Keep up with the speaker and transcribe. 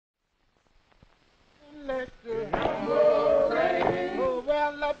Oh,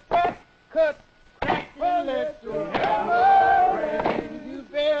 well, the butt cut you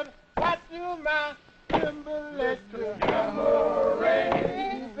better watch your mouth, Timberlake. You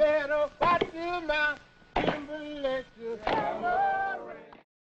better watch your mouth, Timberlake.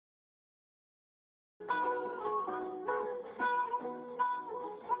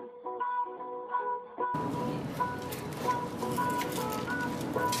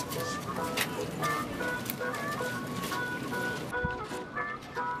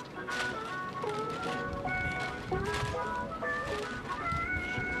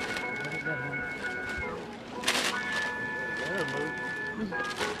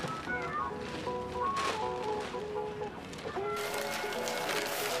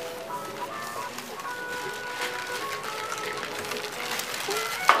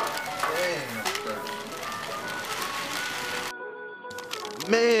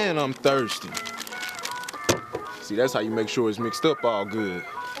 Man, I'm thirsty. See, that's how you make sure it's mixed up all good.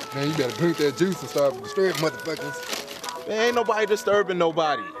 Man, you better drink that juice and start disturbing motherfuckers. Man, ain't nobody disturbing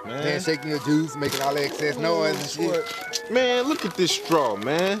nobody, man. Man, shaking your juice, making all that excess noise and shit. Man, look at this straw,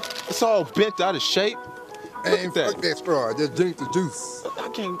 man. It's all bent out of shape. Man, fuck that straw. Just drink the juice. I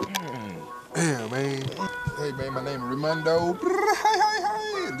can't. Damn, man. Hey, man, my name is Raimondo.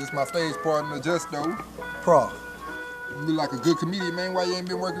 And this is my stage partner, Justo. Prof. You look like a good comedian, man. Why you ain't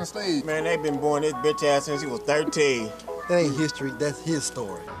been working the stage? Man, they been born this bitch ass since he was 13. That ain't history, that's his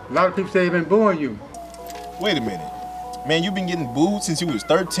story. A lot of people say they've been booing you. Wait a minute. Man, you been getting booed since you was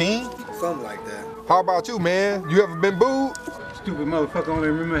 13? Something like that. How about you, man? You ever been booed? Stupid motherfucker only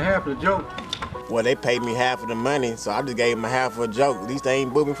remember half of the joke. Well, they paid me half of the money, so I just gave him a half of a joke. At least they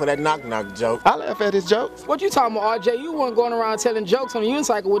ain't booed me for that knock-knock joke. I laugh at his jokes. What you talking about, RJ? You weren't going around telling jokes on a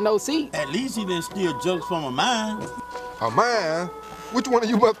unicycle with no seat. At least he didn't steal jokes from a mine. A mine? Which one of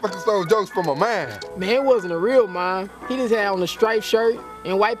you motherfuckers stole jokes from a mine? Man, it wasn't a real mime. He just had on a striped shirt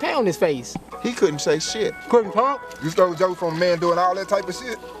and white paint on his face. He couldn't say shit. Couldn't talk? You stole jokes from a man doing all that type of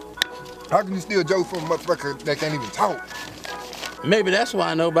shit? How can you steal jokes from a motherfucker that can't even talk? Maybe that's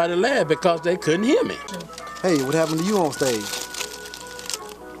why nobody laughed, because they couldn't hear me. Hey, what happened to you on stage?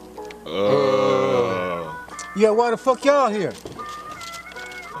 Yeah, why the fuck y'all here?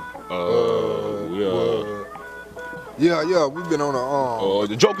 Yeah, we've been on a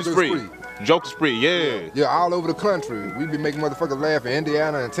the joke is free. Joke is free, yeah. Yeah, all over the country. We been making motherfuckers laugh in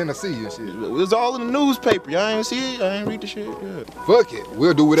Indiana and Tennessee and shit. It was all in the newspaper. Y'all ain't see it? I ain't read the shit. Yeah. Fuck it.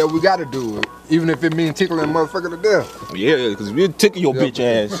 We'll do whatever we gotta do, even if it means tickling a motherfucker to death. Yeah, because we'll tickle your bitch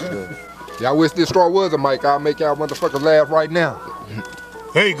ass. Y'all wish this straw was a mic. I'll make y'all motherfuckers laugh right now.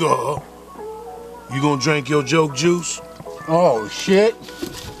 Hey, girl. You gonna drink your joke juice? Oh, shit.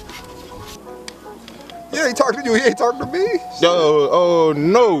 He ain't talking to you. He ain't talking to me. Oh,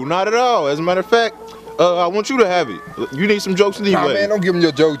 no, not at all. As a matter of fact, I want you to have it. You need some jokes anyway. Nah, man, don't give him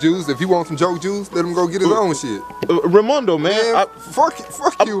your joke juice. If he wants some joke juice, let him go get his own shit. Raimundo, man. Fuck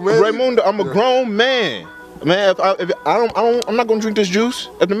you, man. Raimundo, I'm a grown man. Man, I'm not gonna drink this juice.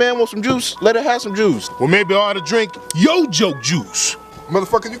 If the man wants some juice, let her have some juice. Well, maybe I ought to drink your joke juice.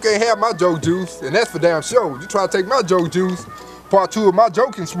 Motherfucker, you can't have my joke juice, and that's for damn sure. You try to take my joke juice, part 2 of my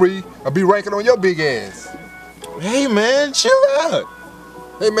joking spree, I'll be ranking on your big ass. Hey, man, chill out.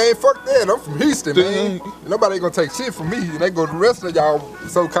 Hey, man, fuck that. I'm from Houston, man. Nobody gonna take shit from me, and they go to the rest of y'all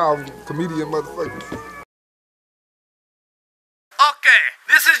so-called comedian motherfuckers. Okay,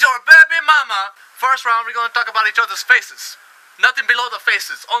 this is your baby mama. First round, we're gonna talk about each other's faces. Nothing below the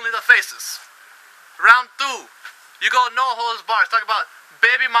faces, only the faces. Round 2, you go no holds bars. Talk about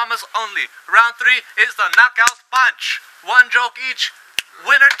baby mamas only. Round 3 is the knockout punch. 1 joke each.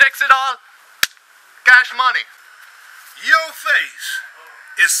 Winner takes it all. Cash money. Your face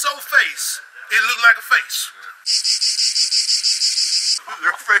is so face, it look like a face.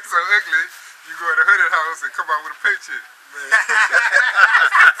 Your face so ugly, you go to the hooded house and come out with a paycheck.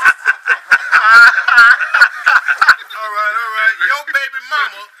 All right. Your baby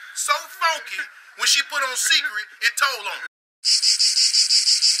mama so funky, when she put on Secret, it told on her.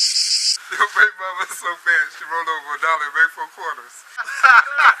 Your baby mama so fat, she rolled over $1 and made 4 quarters.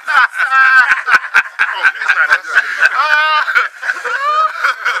 Oh, it's not that joke.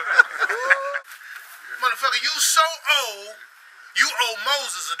 Motherfucker, you so old, you owe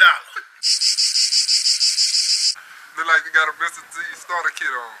Moses $1. Look like you got a Mr. T starter kit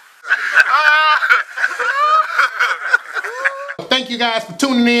on. Thank you guys for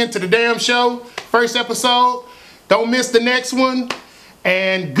tuning in to the damn show. First episode. Don't miss the next one.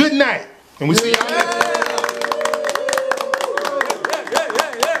 And good night. And we see y'all later.